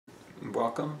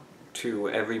Welcome to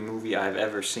Every Movie I've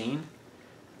Ever Seen.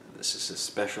 This is a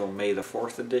special May the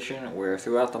 4th edition where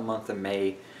throughout the month of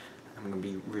May I'm going to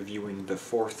be reviewing the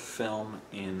 4th film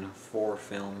in 4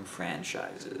 film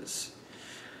franchises.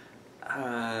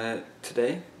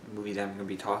 Today, the movie that I'm going to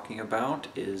be talking about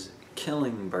is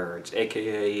Killing Birds,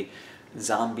 aka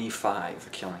Zombie 5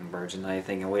 Killing Birds. And now you're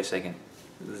thinking, wait a second,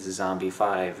 this is Zombie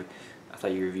 5. I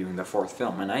thought you were reviewing the 4th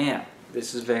film, and I am.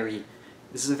 This is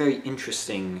a very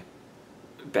interesting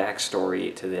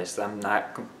backstory to this. I'm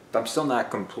still not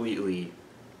completely,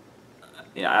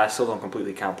 I still don't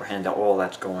completely comprehend all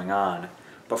that's going on.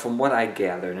 But from what I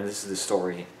gathered, and this is the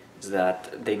story, is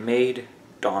that they made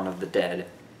Dawn of the Dead,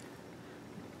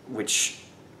 which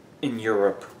in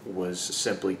Europe was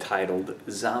simply titled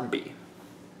Zombie,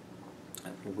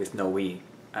 with no E.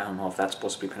 I don't know if that's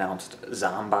supposed to be pronounced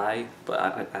zombie, but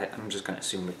I'm just going to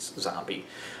assume it's zombie.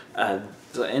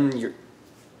 So in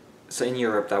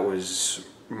Europe, that was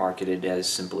marketed as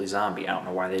simply Zombie. I don't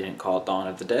know why they didn't call it Dawn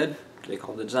of the Dead. They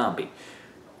called it Zombie.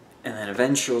 And then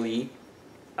eventually,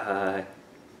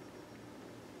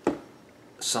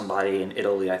 somebody in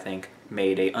Italy, I think,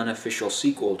 made an unofficial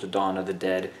sequel to Dawn of the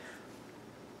Dead,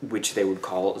 which they would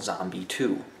call Zombie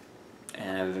 2.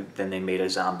 And then they made a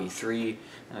Zombie 3,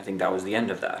 and I think that was the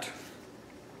end of that.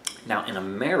 Now, in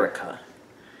America,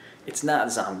 it's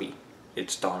not Zombie,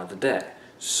 it's Dawn of the Dead.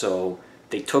 So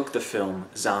they took the film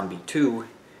Zombie 2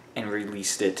 and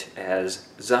released it as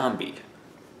Zombie.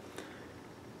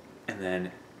 And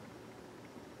then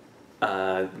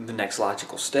the next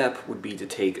logical step would be to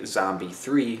take Zombie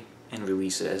 3 and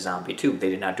release it as Zombie 2. They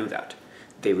did not do that.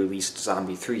 They released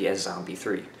Zombie 3 as Zombie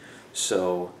 3.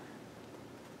 So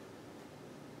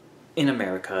in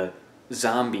America,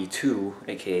 Zombie 2,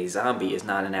 aka Zombie, is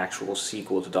not an actual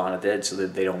sequel to Dawn of the Dead, so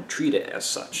that they don't treat it as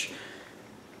such.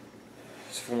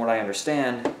 So from what I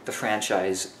understand, the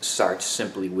franchise starts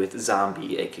simply with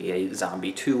Zombie, aka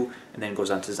Zombie 2, and then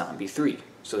goes on to Zombie 3.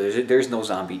 So there's no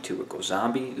Zombie 2. It goes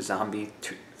Zombie, Zombie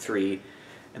 2, 3,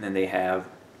 and then they have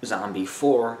Zombie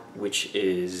 4, which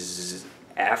is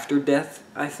after death,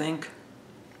 I think.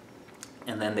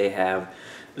 And then they have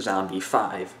Zombie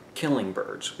 5, Killing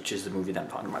Birds, which is the movie that I'm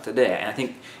talking about today. And I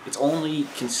think it's only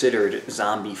considered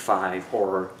Zombie 5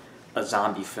 or a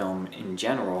zombie film in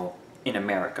general in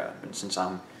America. And since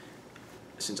I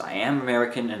am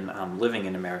American and I'm living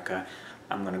in America,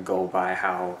 I'm going to go by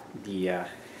how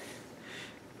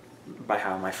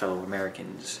my fellow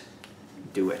Americans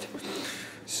do it.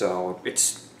 So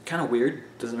it's kind of weird.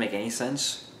 Doesn't make any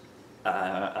sense.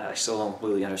 I still don't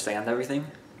really understand everything.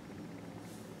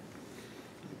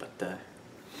 But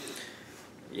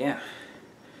yeah.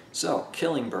 So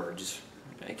Killing Birds,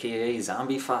 aka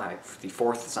Zombie 5, the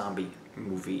 4th zombie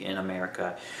movie in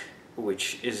America,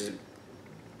 which is,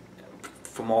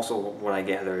 from also what I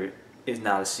gather, is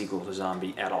not a sequel to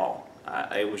Zombie at all.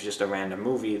 It was just a random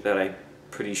movie that I'm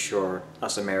pretty sure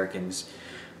us Americans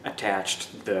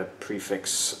attached the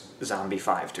prefix Zombie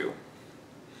 5 to.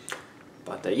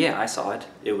 But yeah, I saw it.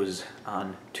 It was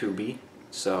on Tubi,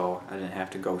 so I didn't have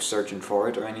to go searching for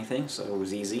it or anything, so it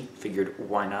was easy. Figured,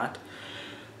 why not?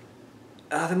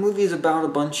 The movie is about a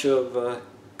bunch of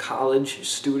college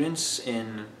students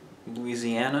in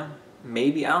Louisiana.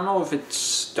 Maybe, I don't know if it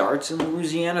starts in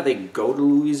Louisiana. They go to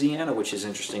Louisiana, which is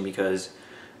interesting because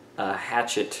the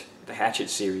Hatchet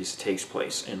series takes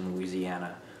place in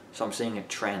Louisiana. So I'm seeing a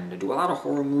trend. Do a lot of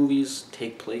horror movies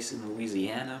take place in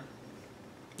Louisiana?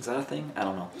 Is that a thing? I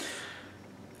don't know.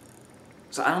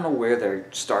 So I don't know where they're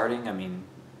starting. I mean,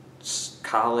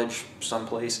 college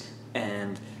someplace,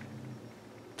 and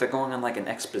they're going on like an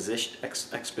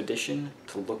expedition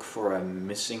to look for a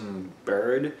missing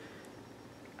bird.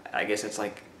 I guess it's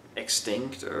like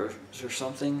extinct or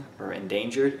something, or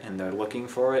endangered, and they're looking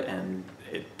for it, and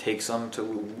it takes them to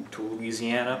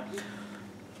Louisiana.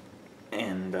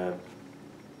 And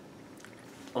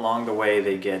along the way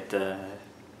they get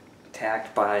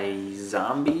attacked by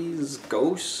zombies,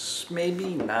 ghosts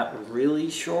maybe, not really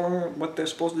sure what they're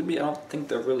supposed to be. I don't think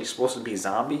they're really supposed to be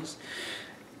zombies,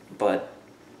 but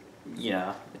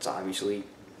yeah, it's obviously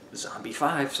Zombie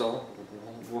 5, so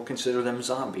we'll consider them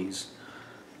zombies.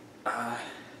 And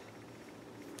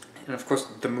of course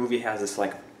the movie has this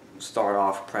like start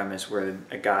off premise where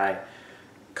a guy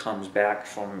comes back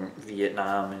from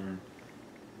Vietnam and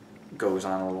goes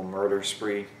on a little murder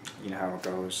spree, you know how it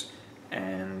goes,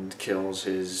 and kills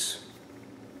his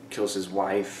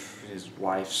wife, his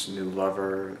wife's new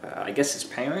lover, I guess his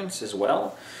parents as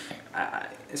well.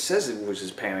 It says it was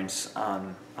his parents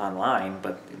online,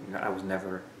 but I was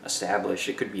never established.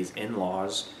 It could be his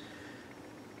in-laws,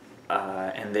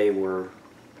 and they were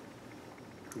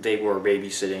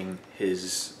babysitting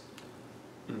his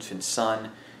infant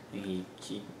son. And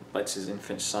he lets his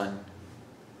infant son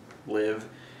live,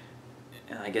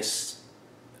 and I guess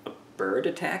a bird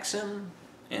attacks him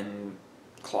and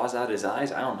claws out his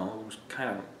eyes. I don't know, it was kind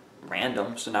of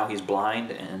random. So now he's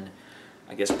blind, and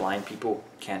I guess blind people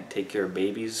can't take care of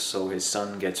babies, so his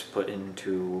son gets put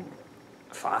into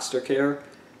foster care.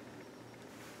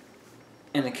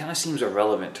 And it kind of seems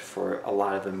irrelevant for a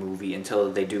lot of the movie until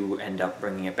they do end up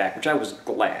bringing it back, which I was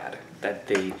glad that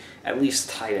they at least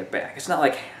tied it back. It's not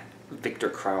like Victor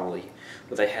Crowley,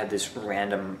 where they had this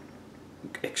random,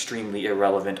 extremely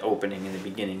irrelevant opening in the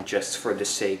beginning just for the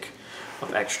sake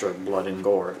of extra blood and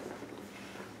gore.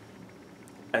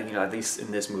 And, at least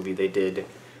in this movie they did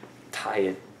tie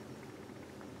it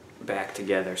back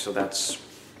together, so that's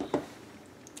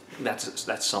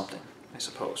something, I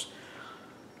suppose.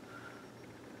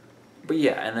 But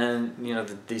yeah, and then,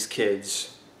 these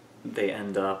kids, they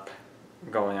end up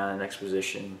going on an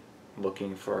expedition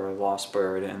looking for a lost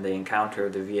bird, and they encounter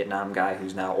the Vietnam guy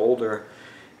who's now older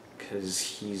because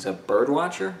he's a bird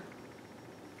watcher.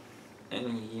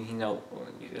 And he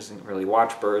doesn't really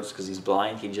watch birds because he's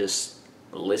blind. He just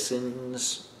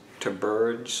listens to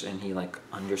birds, and he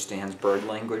understands bird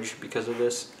language because of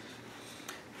this.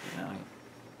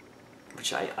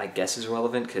 Which I guess is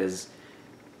relevant because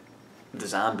the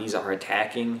zombies are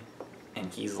attacking,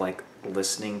 and he's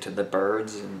listening to the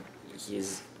birds, and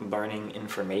he's learning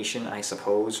information, I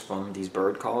suppose, from these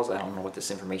bird calls. I don't know what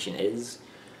this information is,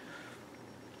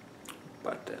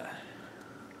 but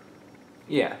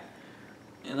yeah,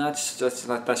 and that's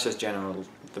just general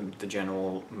the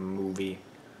general movie.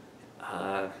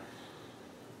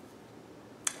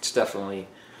 It's definitely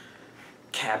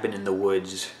Cabin in the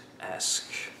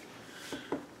Woods-esque.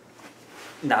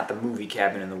 Not the movie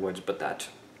Cabin in the Woods, but that,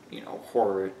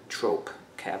 horror trope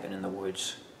Cabin in the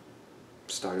Woods.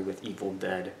 Started with Evil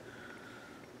Dead.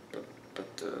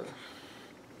 But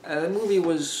the movie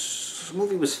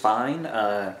was fine.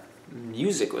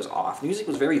 Music was off. Music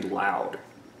was very loud.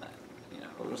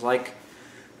 It was like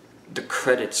the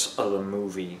credits of a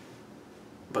movie,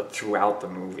 but throughout the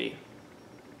movie.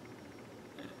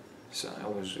 So it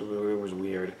was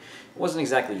weird. It wasn't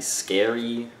exactly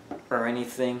scary or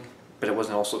anything, but it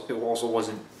also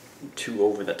wasn't too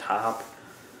over the top.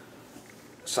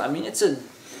 So I mean,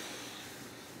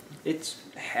 it's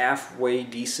halfway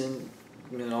decent,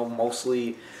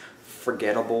 mostly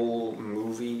forgettable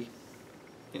movie,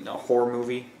 horror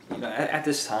movie. At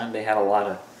this time they had a lot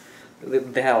of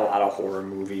horror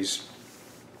movies,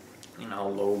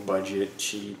 low budget,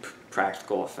 cheap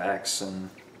practical effects, and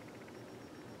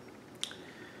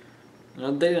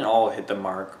they didn't all hit the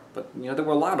mark, but there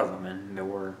were a lot of them, and there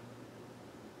were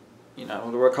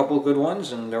a couple of good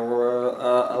ones, and there were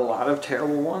a lot of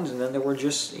terrible ones, and then there were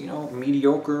just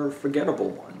mediocre, forgettable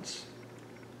ones.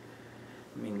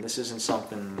 I mean, this isn't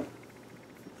something.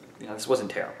 This wasn't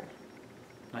terrible.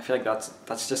 I feel like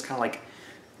that's just kind of like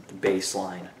the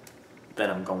baseline that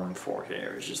I'm going for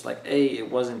here. It's just like, hey, it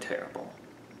wasn't terrible.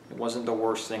 It wasn't the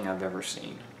worst thing I've ever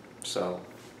seen. So.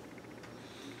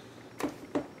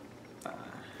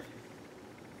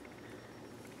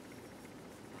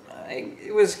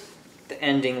 The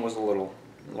ending was a little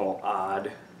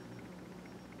odd.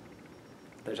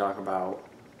 They talk about,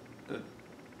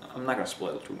 I'm not going to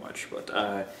spoil too much, but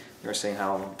they were saying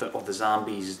how the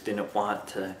zombies didn't want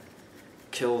to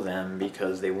kill them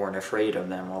because they weren't afraid of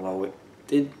them, although it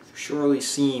did surely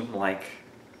seem like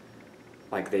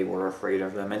they were afraid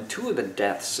of them. And two of the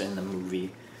deaths in the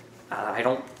movie, I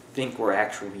don't think were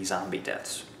actually zombie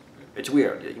deaths. It's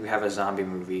weird. You have a zombie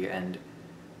movie and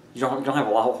you don't have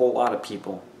a whole lot of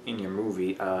people in your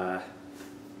movie.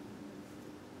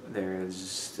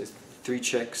 There's 3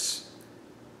 chicks,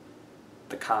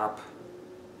 the cop,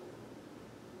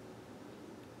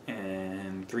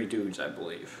 and 3 dudes, I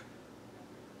believe.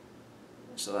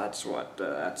 So that's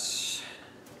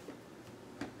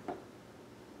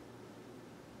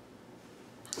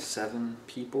 7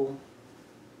 people,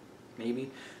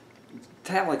 maybe.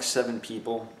 To have 7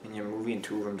 people in your movie and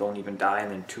 2 of them don't even die,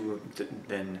 and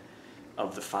then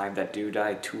of the 5 that do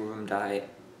die, 2 of them die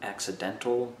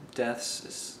accidental deaths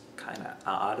is kind of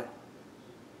odd.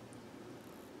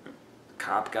 The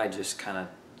cop guy just kind of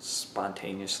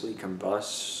spontaneously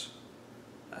combusts.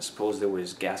 I suppose there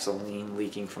was gasoline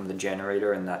leaking from the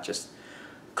generator and that just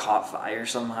caught fire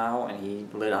somehow, and he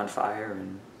lit on fire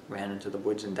and ran into the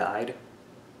woods and died.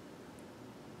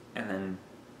 And then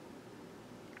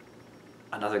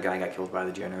another guy got killed by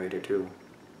the generator too.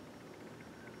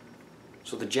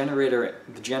 So the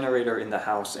generator in the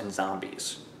house and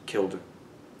zombies killed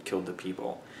the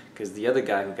people, because the other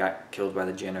guy who got killed by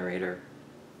the generator,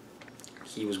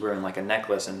 he was wearing like a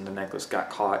necklace, and the necklace got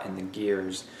caught in the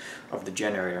gears of the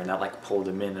generator, and that like pulled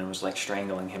him in and was like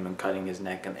strangling him and cutting his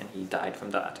neck, and then he died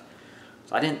from that.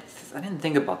 So I didn't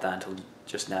think about that until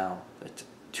just now, that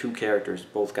two characters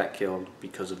both got killed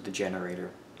because of the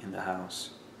generator in the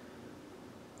house.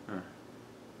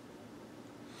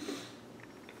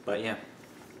 But yeah,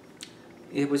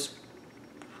 it was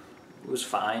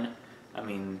fine. I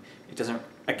mean, it doesn't,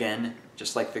 again,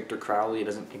 just like Victor Crowley, it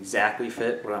doesn't exactly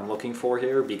fit what I'm looking for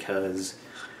here, because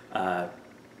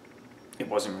it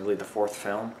wasn't really the fourth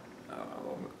film,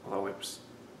 although it was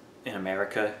in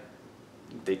America.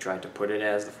 They tried to put it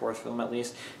as the fourth film, at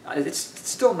least. It's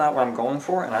still not what I'm going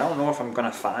for, and I don't know if I'm going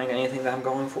to find anything that I'm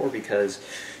going for, because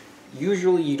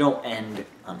usually you don't end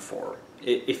on 4.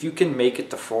 If you can make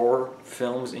it to 4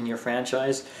 films in your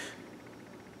franchise,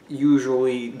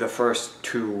 usually the first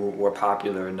 2 were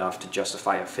popular enough to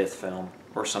justify a 5th film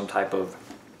or some type of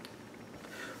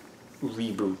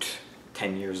reboot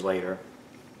 10 years later.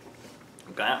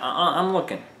 I'm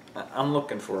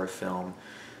looking for a film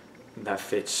that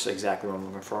fits exactly what I'm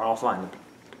looking for. I'll find it.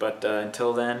 But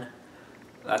until then,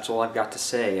 that's all I've got to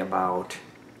say about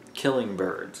Killing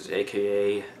Birds,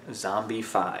 aka Zombie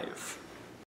 5.